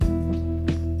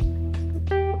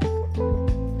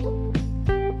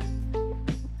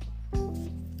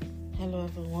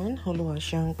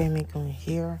Oluwaseun Gbemigun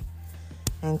here,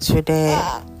 and today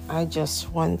I just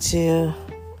want to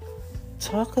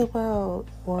talk about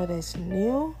what is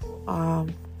new.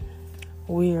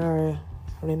 We are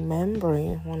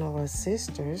remembering one of our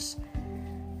sisters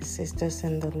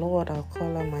in the Lord. I'll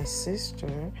call her my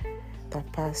sister,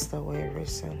 that passed away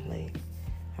recently.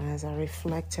 And as I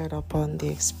reflected upon the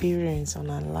experience on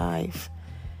her life,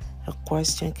 a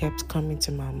question kept coming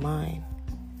to my mind.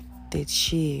 Did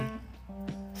she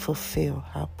fulfill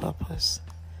her purpose?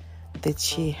 Did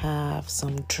she have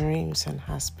some dreams and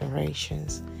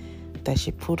aspirations that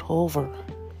she put over?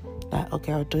 That,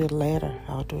 okay, I'll do it later.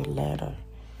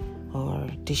 Or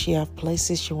did she have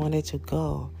places she wanted to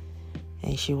go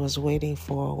and she was waiting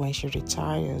for when she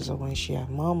retires, or when she has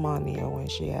more money, or when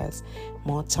she has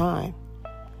more time?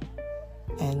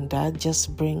 And that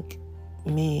just brings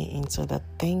me into the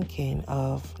thinking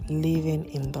of living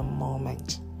in the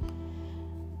moment.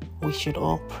 We should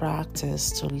all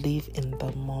practice to live in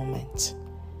the moment.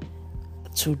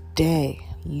 Today,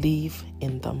 live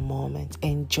in the moment.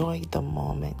 Enjoy the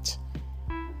moment.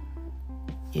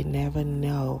 You never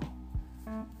know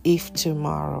if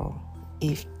tomorrow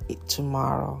is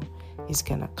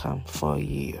gonna come for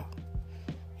you.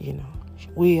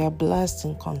 We are blessed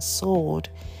and consoled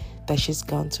that she's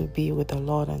gone to be with the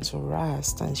Lord and to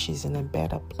rest, and she's in a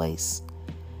better place.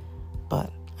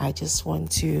 But I just want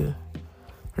to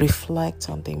reflect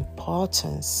on the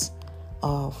importance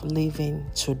of living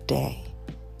today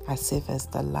as if it's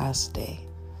the last day.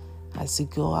 As you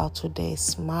go out today,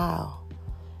 smile.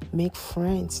 Make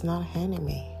friends, not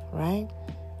enemy, right?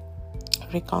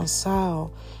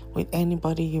 Reconcile with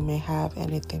anybody you may have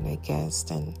anything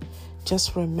against, and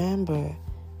just remember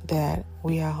that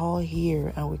we are all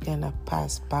here and we're gonna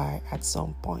pass by at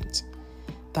some point.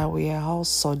 That we are all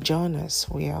sojourners,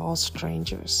 we are all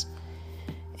strangers.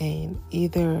 And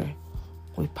either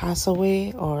we pass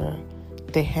away or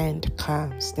the end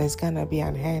comes. There's gonna be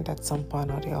an end at some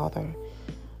point or the other.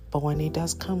 But when it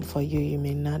does come for you, you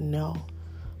may not know.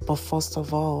 But first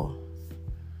of all,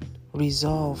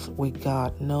 resolve with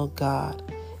God. Know God.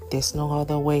 There's no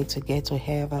other way to get to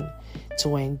heaven,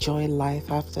 to enjoy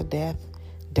life after death,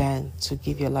 than to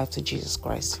give your life to Jesus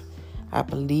Christ. I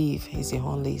believe He's the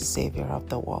only Savior of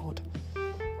the world.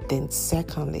 Then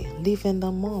secondly, live in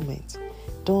the moment.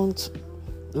 Don't,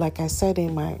 like I said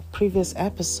in my previous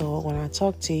episode when I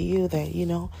talked to you,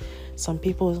 that, some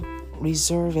people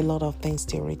reserve a lot of things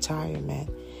till retirement.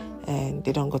 And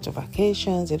they don't go to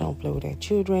vacations, they don't play with their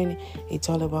children. It's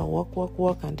all about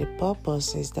work. And the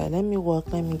purpose is that let me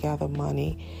work, let me gather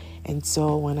money. And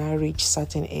so when I reach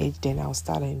certain age, then I'll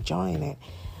start enjoying it.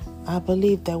 I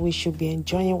believe that we should be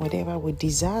enjoying whatever we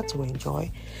desire to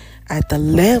enjoy at the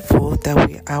level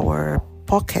that our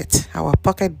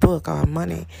pocketbook, our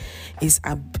money is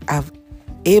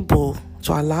able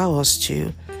to allow us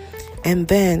to. And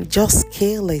then just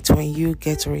scale it when you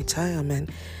get to retirement.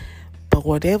 But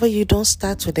whatever you don't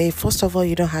start today, first of all,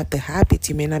 you don't have the habit.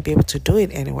 You may not be able to do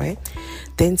it anyway.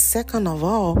 Then second of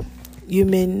all, you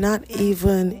may not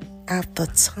even have the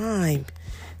time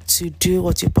to do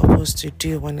what you're supposed to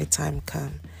do when the time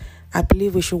comes. I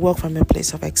believe we should work from a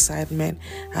place of excitement.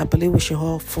 I believe we should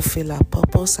all fulfill our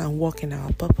purpose and walk in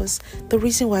our purpose. The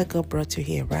reason why God brought you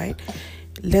here, right?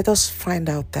 Let us find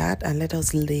out that and let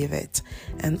us live it.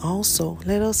 And also,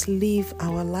 let us live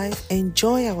our life,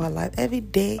 enjoy our life every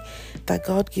day that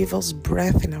God give us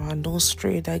breath in our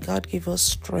nostril, that God give us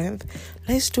strength.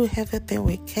 Let's do everything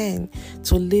we can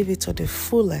to live it to the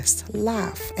fullest.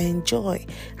 Laugh, enjoy,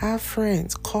 have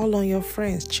friends, call on your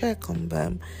friends, check on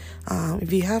them.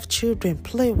 If you have children,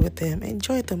 play with them,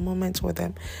 enjoy the moment with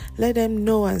them. Let them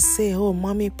know and say, oh,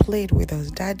 mommy played with us,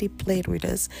 daddy played with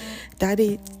us,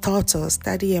 daddy taught us,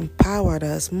 daddy empowered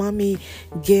us, mommy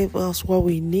gave us what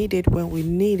we needed when we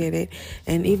needed it.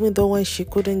 And even though when she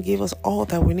couldn't give us all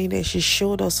that we needed, she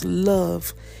showed us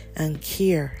love and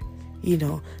care.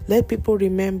 Let people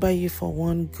remember you for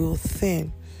one good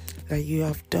thing that you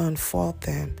have done for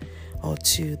them or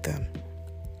to them.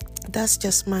 That's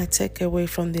just my takeaway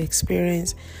from the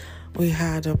experience we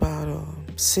had about a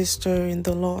sister in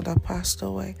the Lord that passed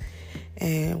away.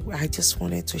 And I just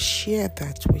wanted to share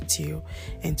that with you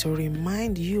and to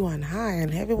remind you and I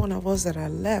and every one of us that are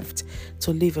left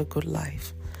to live a good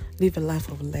life. Live a life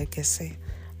of legacy.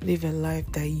 Live a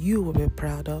life that you will be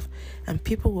proud of and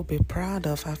people will be proud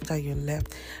of after you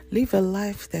left. Live a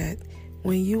life that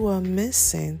when you are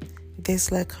missing,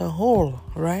 there's like a hole,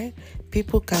 right?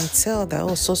 People can tell that,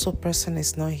 oh, so person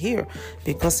is not here,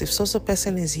 because if so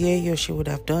person is here, he or she would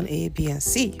have done A, B, and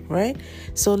C, right?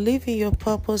 So live in your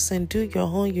purpose and do your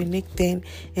own unique thing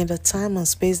in the time and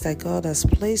space that God has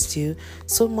placed you,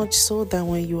 so much so that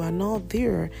when you are not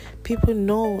there, people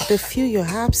know, they feel your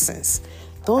absence.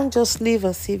 Don't just live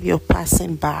as if you're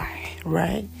passing by,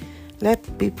 right?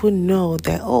 Let people know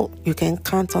that, oh, you can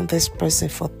count on this person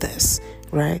for this,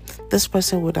 right? This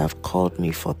person would have called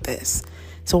me for this.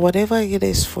 So whatever it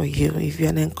is for you, if you're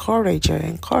an encourager,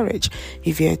 encourage.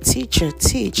 If you're a teacher,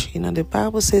 teach. The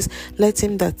Bible says, let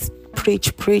him that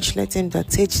preach, let him that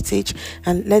teach,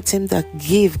 and let him that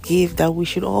give, that we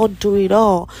should all do it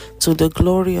all to the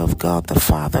glory of God the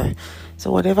Father.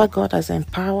 So whatever God has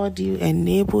empowered you,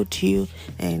 enabled you,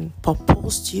 and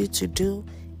proposed you to do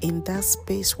in that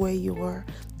space where you are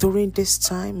during this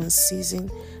time and season,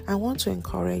 I want to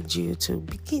encourage you to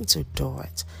begin to do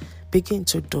it. Begin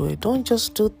to do it. Don't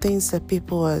just do things that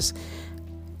people has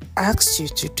asked you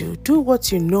to do. Do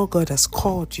what you know God has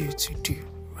called you to do,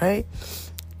 right?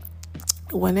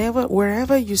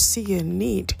 Wherever you see a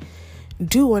need,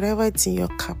 do whatever it's in your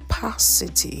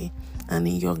capacity and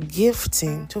in your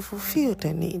gifting to fulfill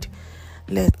the need.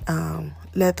 Let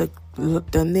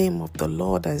the name of the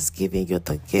Lord that is giving you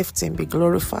the gifting be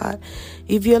glorified.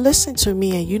 If you're listening to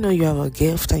me and you know you have a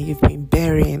gift and you've been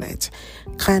burying it,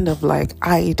 kind of like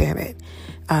hiding it,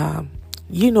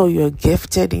 you're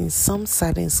gifted in some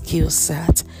certain skill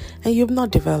set and you've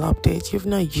not developed it, you've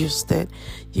not used it,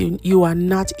 you are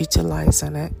not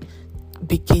utilizing it.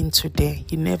 Begin today.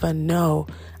 You never know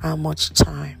how much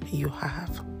time you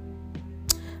have.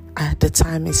 The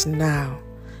time is now.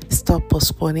 Stop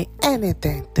postponing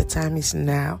anything. The time is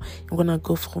now. You're going to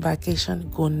go for vacation,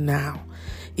 go now.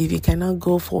 If you cannot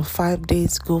go for 5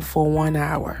 days, go for 1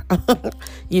 hour.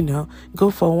 Go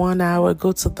for 1 hour,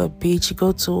 go to the beach,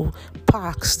 go to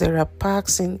parks. There are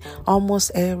parks in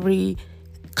almost every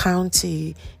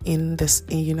county in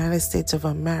United States of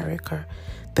America.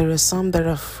 There are some that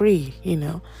are free,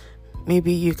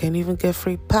 Maybe you can even get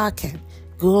free parking.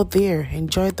 Go there,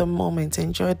 enjoy the moment,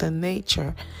 enjoy the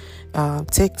nature.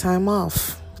 Take time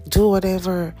off. Do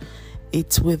whatever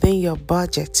it's within your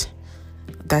budget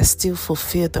that still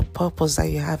fulfill the purpose that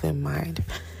you have in mind.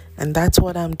 And that's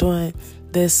what I'm doing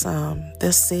this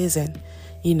season.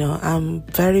 I'm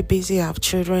very busy. I have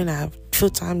children. I have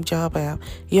full-time job. I have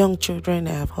young children.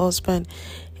 I have husband.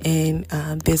 And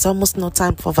there's almost no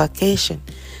time for vacation.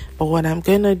 But what I'm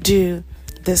going to do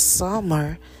this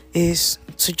summer is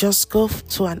to just go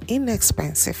to an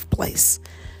inexpensive place,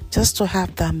 just to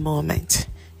have that moment,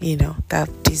 that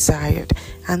desired,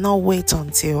 and not wait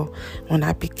until when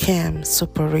I became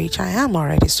super rich. I am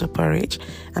already super rich,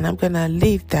 and I'm going to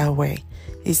live that way.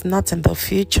 It's not in the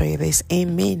future, it is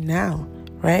in me now,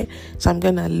 right? So I'm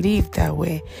going to live that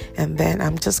way, and then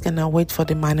I'm just going to wait for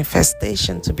the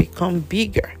manifestation to become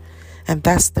bigger. And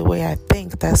that's the way I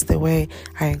think. That's the way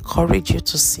I encourage you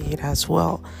to see it as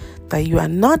well. That you are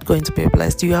not going to be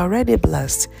blessed. You are already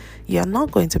blessed. You are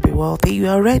not going to be wealthy. You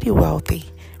are already wealthy,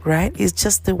 right? It's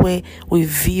just the way we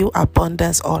view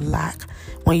abundance or lack.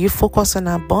 When you focus on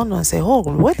abundance, say, oh,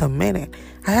 wait a minute.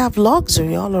 I have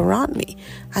luxury all around me.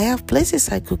 I have places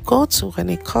I could go to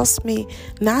and it costs me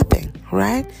nothing,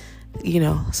 right?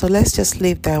 So let's just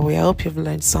live that way. I hope you've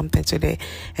learned something today.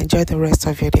 Enjoy the rest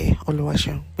of your day.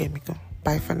 Oluwaseun Gbemighan.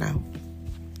 Bye for now.